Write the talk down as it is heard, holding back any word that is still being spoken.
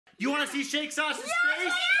You want to see Shakesauce's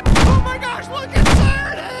face? Oh my gosh, look at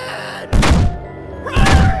Siren Head! Run,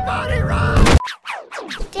 everybody, run!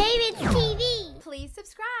 DavidsTV. Please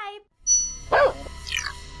subscribe. What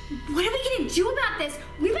are we gonna do about this?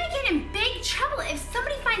 We might get in big trouble if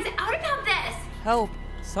somebody finds out about this. Help!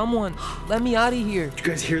 Someone! Let me out of here! Did you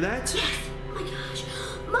guys hear that? Yes! Oh my gosh.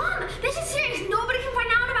 Mom, this is serious. Nobody can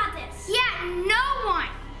find out about this. Yeah, no one.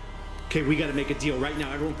 Okay, we gotta make a deal right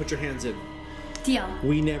now. Everyone put your hands in. Deal.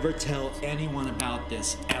 We never tell anyone about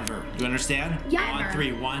this, ever. You understand? Yeah. On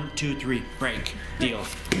three. 1, 2, 3, break. Deal.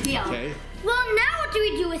 Deal. Okay? Well, now what do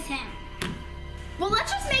we do with him? Well,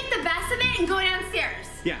 let's just make the best of it and go downstairs.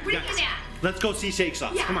 Yeah, What do you guys, think? let's go see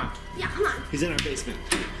Shakesauce. Yeah. Come on. Yeah, come on. He's in our basement.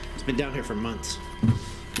 He's been down here for months.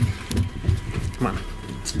 Come on.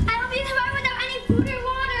 I don't need to survive without any food or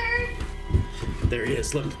water. There he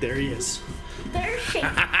is. Look, there he is. There's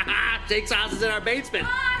Shakesauce. Shakesauce is in our basement.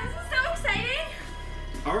 Oh, this is so exciting.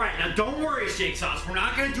 All right, now don't worry, Shakesauce. We're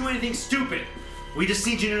not gonna do anything stupid. We just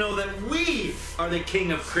need you to know that we are the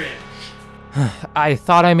king of cringe. I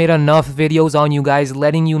thought I made enough videos on you guys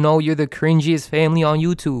letting you know you're the cringiest family on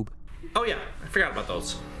YouTube. Oh yeah, I forgot about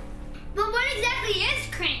those. But what exactly is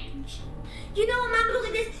cringe? You know, when Mom goes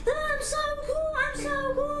like this, oh, I'm so cool, I'm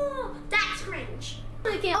so cool. That's cringe.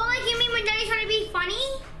 Okay. Oh, like you mean when Daddy's trying to be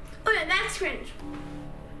funny? Oh yeah, that's cringe.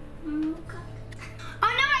 Oh no,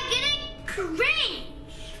 I get it. Cringe.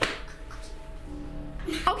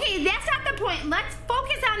 Okay, that's not the point. Let's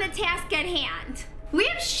focus on the task at hand. We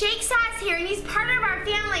have Shakesauce here, and he's part of our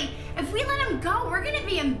family. If we let him go, we're gonna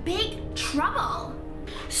be in big trouble.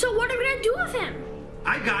 So what are we gonna do with him?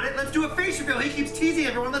 I got it. Let's do a face reveal. He keeps teasing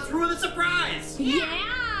everyone. Let's ruin the surprise.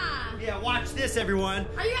 Yeah. Yeah, watch this, everyone.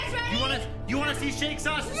 Are you guys ready? You wanna see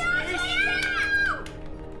Shakesauce's face? Yeah.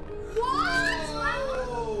 What?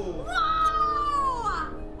 Whoa!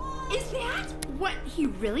 Is that what he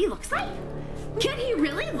really looks like? Can he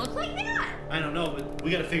really look like that? I don't know, but we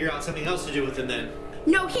gotta figure out something else to do with him then.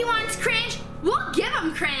 No, he wants cringe. We'll give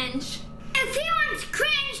him cringe. If he wants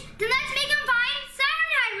cringe, then let's make him find Siren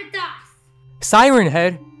Head with us. Siren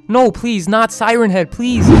Head? No, please, not Siren Head,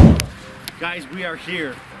 please. Guys, we are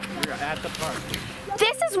here. We're at the park.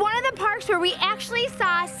 This is one of the parks where we actually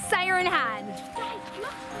saw Siren Head.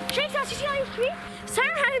 Shakesauce, you see all these trees?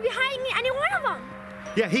 Siren Head could be hiding in any one of them.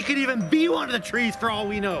 Yeah, he could even be one of the trees for all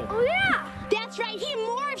we know. Oh yeah. That's right, he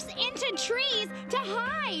morphs into trees to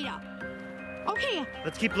hide. Okay.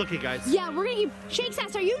 Let's keep looking, guys. Yeah, we're gonna keep.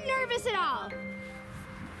 Shakesauce, are you nervous at all?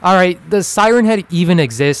 Alright, does Siren Head even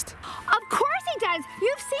exist? Of course he does.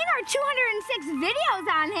 You've seen our 206 videos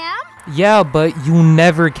on him. Yeah, but you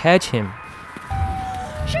never catch him.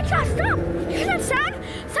 Shakesauce, stop! You hear that sound?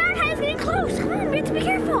 Siren Head is getting close. Come on, we have to be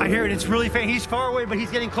careful. I hear it. It's really faint. He's far away, but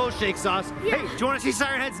he's getting close, Shakesauce. Yeah. Hey, do you want to see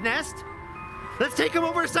Siren Head's nest? Let's take him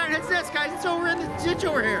over to Siren Head's nest, guys. It's over in the ditch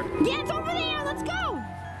over here. Yeah, it's over there. Let's go.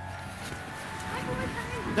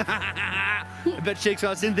 I bet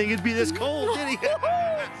Shakesauce didn't think it'd be this cold, did he?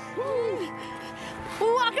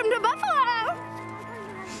 Welcome to Buffalo.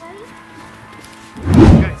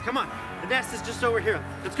 Guys, come on. The nest is just over here.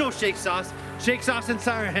 Let's go, Shakesauce. Shakesauce and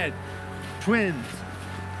Siren Head. Twins.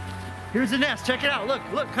 Here's the nest. Check it out.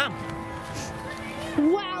 Look, come.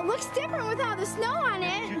 Wow, looks different with all the snow on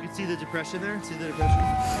it. You can see the depression there. See the depression?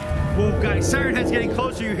 Whoa, guys, Siren Head's getting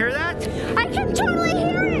closer. You hear that? I can totally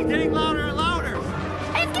hear it. It's getting louder and louder.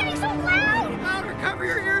 It's getting so loud. Louder. Cover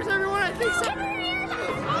your ears, everyone. I think Cover your ears. Oh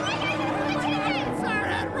my God, it's hitting. Siren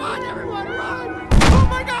Head, run, everyone, run. Oh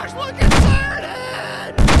my gosh, look at Siren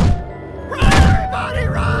Head. Run, everybody,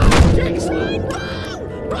 run. Shakesauce,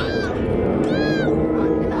 run.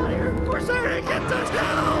 Run, get out of here before Siren Head gets us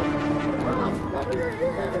now. Cover your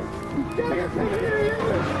ears. Jagger, cover your ears.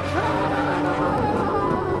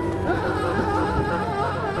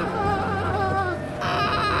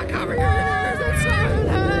 Cover your ears. It's Siren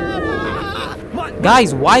Head. What?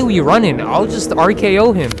 Guys, why are we running? I'll just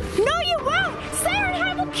RKO him. No, you won't. Siren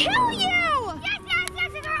Head will kill you.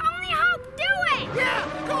 Yes, it's our only hope. Do it. Yeah,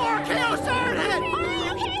 go RKO Siren Head.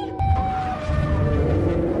 Okay.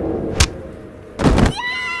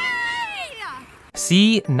 Yay!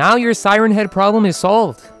 See, now your Siren Head problem is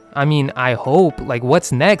solved. I mean, I hope. Like,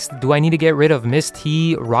 what's next? Do I need to get rid of Miss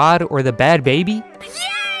T, Rod, or the bad baby? Yeah,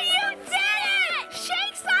 you did it!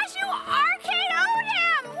 Shakesauce, you RKO'd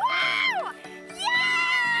him! Wow!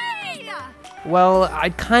 Yay! Well, I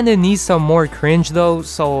kinda need some more cringe though,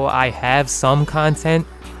 so I have some content.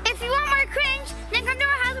 If you want more cringe, then come to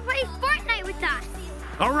our house and play Fortnite with us.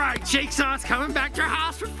 All right, Shakesauce coming back to our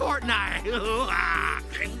house for Fortnite.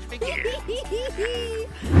 Cringe begin.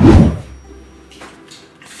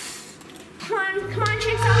 Come on,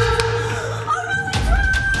 Shakesauce. Oh no, it's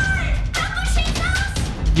Rod!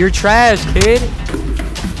 You're trash, kid.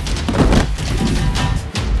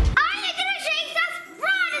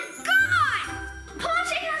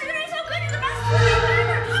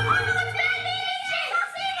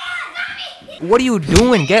 What are you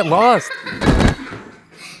doing? Get lost. Yeah,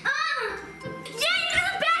 you're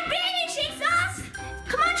a bad baby, Shakesauce.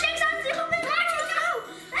 Come on, Shakesauce, you come in. Let's go.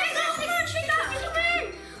 Let's go. Come on, Shakesauce, you come in.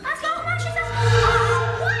 Let's go. Come on, Shakesauce.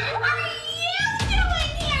 What are you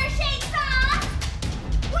doing here, Shakesauce?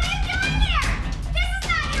 What are you doing here? This is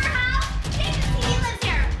not your house. DavidsTV lives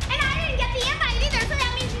here, and I didn't get the invite either, so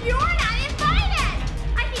that means you're not invited.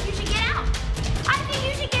 I think you should get out. I think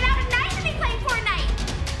you should get out at night and be playing Fortnite.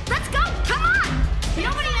 Let's go. Come on.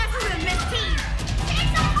 Nobody messes with Miss T.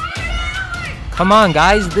 Come on,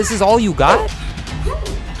 guys. This is all you got?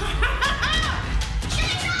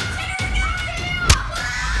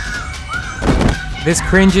 This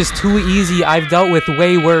cringe is too easy. I've dealt with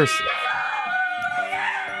way worse.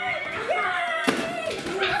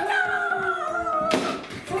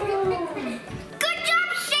 Good job,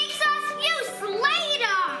 Shakesauce. You slayed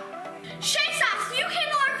him. Shakesauce, you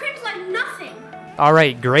handle our cringe like nothing. All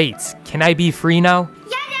right, great. Can I be free now?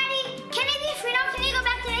 Yeah, Daddy. Can I be free now? Can you go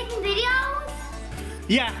back to making videos?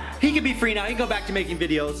 Yeah, he can be free now. He can go back to making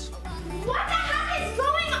videos. What the heck is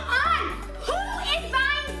going on? Who is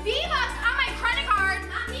buying V-Bucks on my credit card?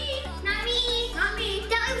 Not me. Not me. Not me.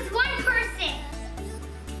 That was one person.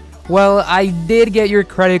 Well, I did get your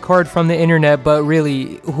credit card from the internet, but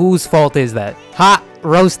really, whose fault is that? Ha!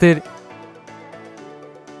 Roasted.